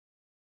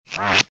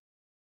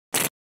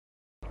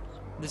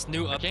This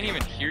new update. I can't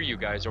even hear you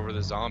guys over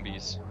the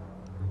zombies.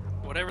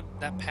 Whatever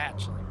that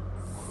patch, like,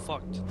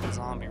 fucked the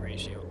zombie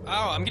ratio.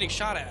 Oh, I'm getting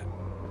shot at.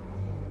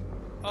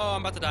 Oh,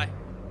 I'm about to die.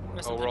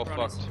 Rest Oh, in we're all peace,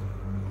 fucked.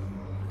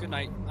 Good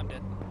night. I'm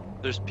dead.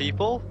 There's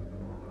people?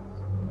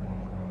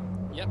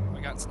 Yep,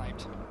 I got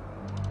sniped.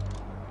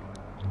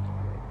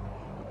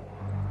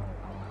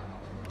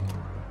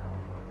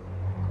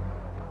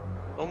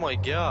 Oh my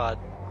god.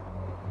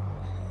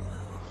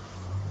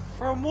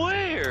 From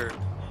where?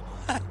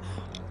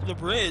 The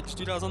bridge,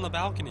 dude. I was on the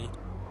balcony.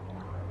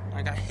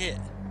 I got hit.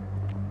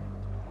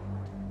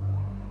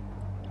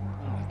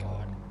 Oh my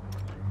god.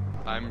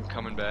 I'm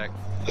coming back.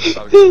 I'm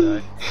probably gonna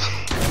die.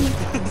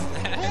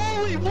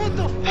 Holy, what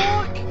the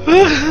fuck?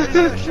 I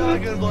got a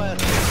shotgun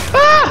blast.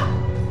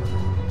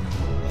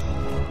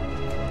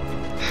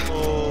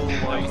 Oh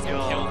my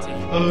god.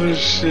 Oh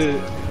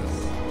shit.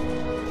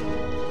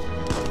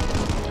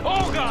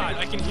 Oh god!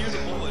 I can hear the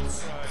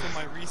bullets from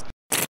my respawn.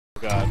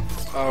 Oh god.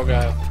 Oh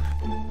god.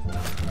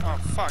 Oh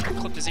fuck! I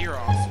clipped his ear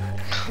off.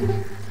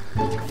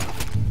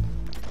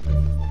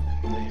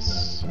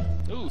 Nice.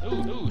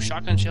 Ooh!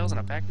 Shotgun shells in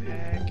a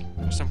backpack.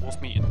 There's some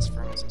wolf meat in this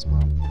furnace as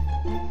well.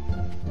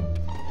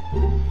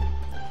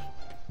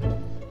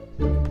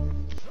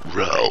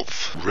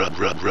 Ralph.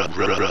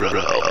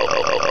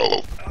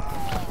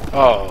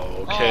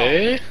 Oh,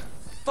 okay.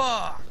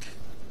 Fuck!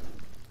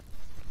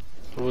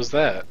 What was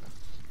that?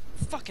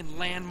 Fucking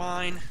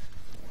landmine.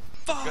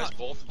 Fuck! You guys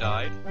both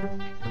died.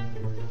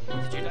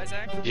 Did you die,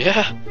 Zach?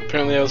 Yeah,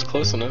 apparently I was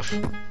close enough.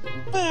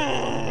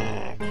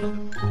 I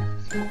can't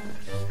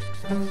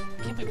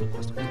believe we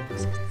lost our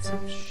focus. That's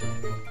some shit.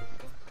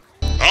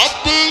 I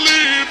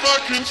believe I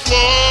can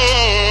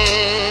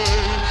fly.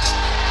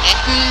 I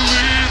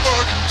believe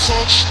I can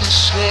touch the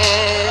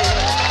sky.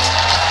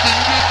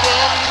 Think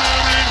about it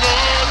every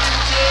night and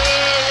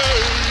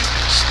day.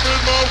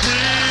 Spread my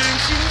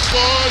wings and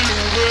fly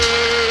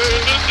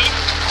away.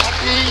 I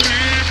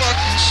believe I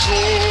can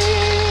soar.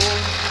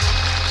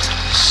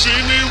 See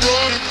me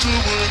running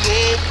through an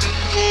open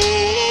door.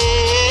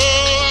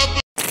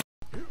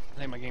 I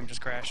think my game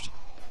just crashed.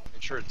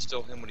 Make sure it's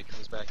still him when he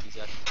comes back. He's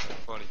actually kind of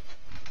funny.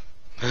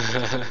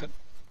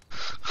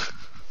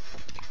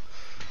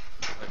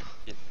 Like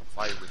get the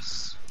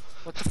virus.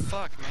 What the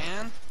fuck,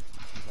 man?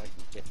 Like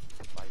get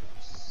the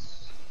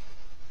virus.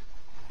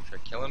 Should I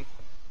kill him?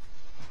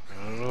 I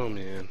don't know,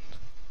 man.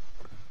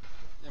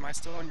 Am I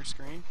still on your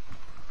screen?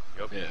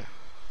 Yup. Yeah.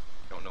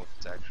 Don't know if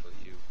it's actually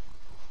you.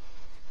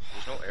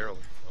 There's no arrow.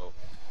 Oh.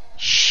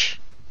 Shh.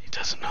 He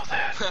doesn't know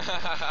that.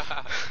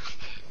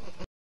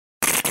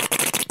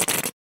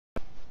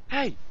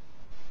 Hey!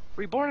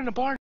 Were you born in a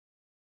barn?